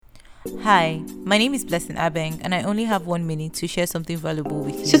Hi, my name is Blessing Abeng, and I only have 1 minute to share something valuable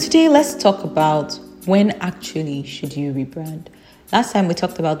with So you. today let's talk about when actually should you rebrand. Last time we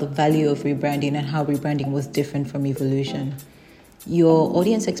talked about the value of rebranding and how rebranding was different from evolution. Your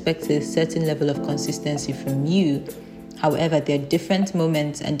audience expects a certain level of consistency from you. However, there are different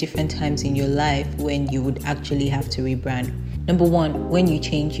moments and different times in your life when you would actually have to rebrand. Number one, when you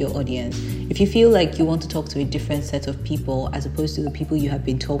change your audience. If you feel like you want to talk to a different set of people as opposed to the people you have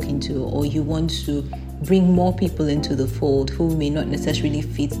been talking to, or you want to bring more people into the fold who may not necessarily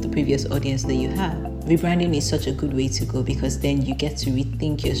fit the previous audience that you have, rebranding is such a good way to go, because then you get to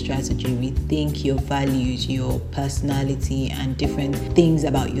rethink your strategy, rethink your values, your personality, and different things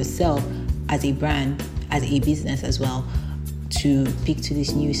about yourself as a brand, as a business as well, to speak to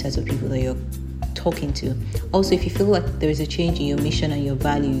this new set of people that you're talking to. Also, if you feel like there is a change in your mission and your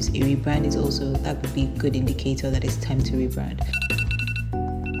values, a rebrand is also, that would be a good indicator that it's time to rebrand.